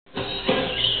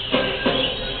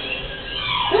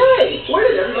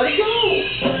let it go.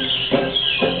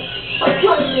 I'm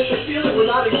trying to get the feeling we're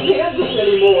not in Kansas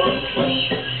anymore.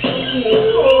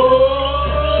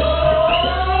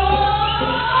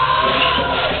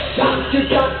 Doctor,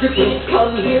 doctor, please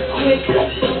come here quick.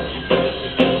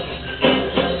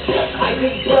 My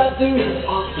big brother is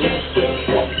awfully sick.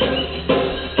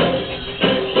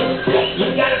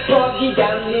 He's got a froggy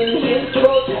down in his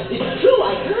throat. It's true,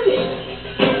 I heard it.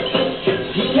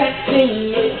 He can't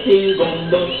sing a single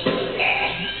note.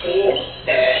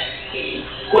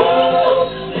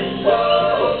 Whoa,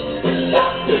 whoa,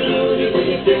 Dr. Looney, will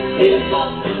you pick him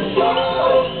up?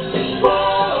 Whoa, whoa,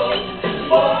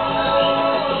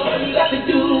 whoa, you got to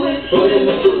do it, put in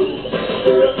the groove,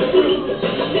 stir up the groove,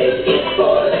 take it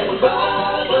for that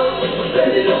bravo,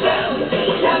 spread it around,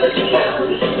 now that you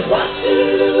found Dr.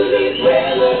 Looney's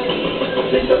remedy,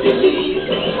 pick up your knees,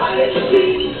 high as you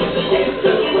please, dance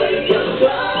away your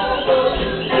trouble,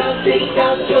 now stick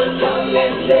out your tongue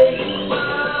and say,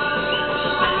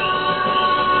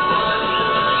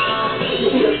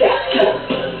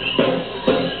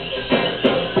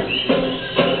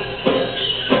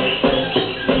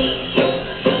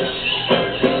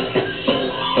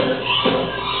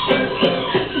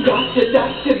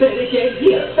 Doctor, better get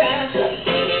here fast.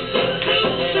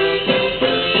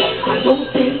 I don't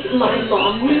think my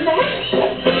mom relaxed.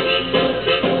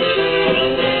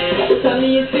 The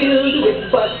tummy is filled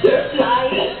with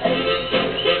butterflies.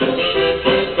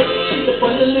 She's a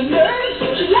bundle of nerves.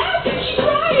 She laughs and she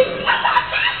cries.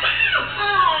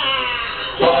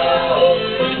 Whoa,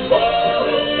 whoa,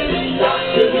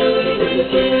 Dr. Looney, bring the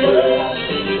fever up.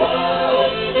 Whoa,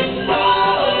 whoa,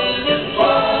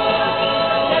 whoa.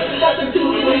 Got to do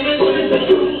it, put in the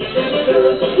groove, stir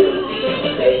up the groove,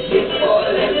 take it for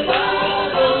that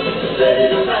bottom, spread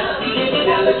it around,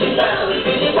 now that you found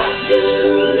Dr.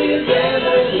 Looney's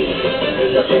remedy,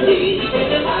 pick up your knees,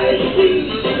 high as you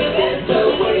please, dance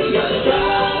away your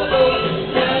trouble,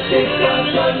 now stick out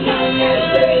your tongue and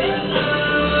say,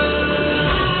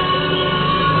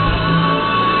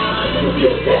 you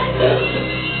feel better.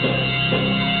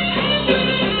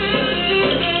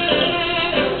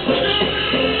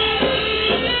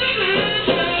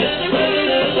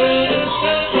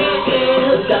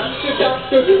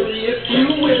 Doctor, hurry if you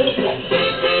will.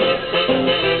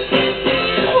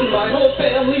 My whole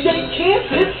family, they can't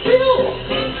sit still.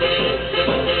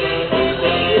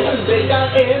 They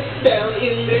got ants down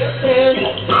in their pants.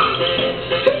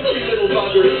 Silly little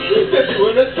buggers, they're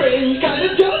doing a strange kind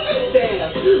of jumping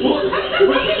dance.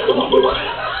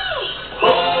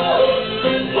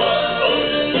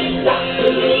 Dr.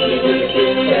 Looney, will you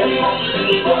pick them up?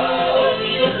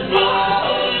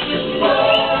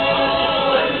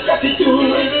 To do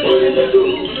it, put in the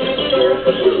groove, stir up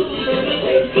the groove,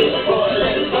 take it for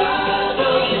that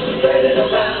bottle, spread it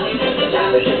around,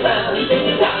 now that you found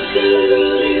Dr.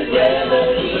 Looney's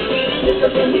remedy, pick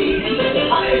up your knees,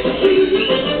 high as you please,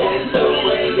 dance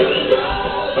away your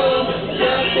trouble,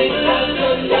 now stick out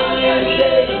your tongue and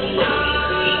say,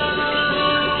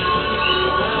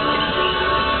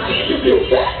 you feel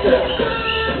better.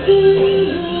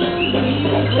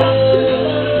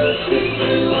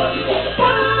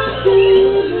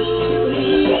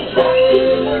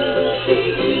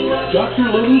 Dr.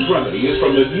 Looney's Remedy is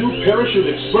from the new Parachute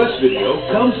Express video,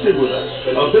 Come Sit With Us,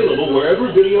 available wherever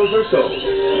videos are sold.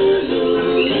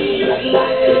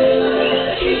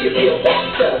 You feel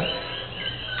better.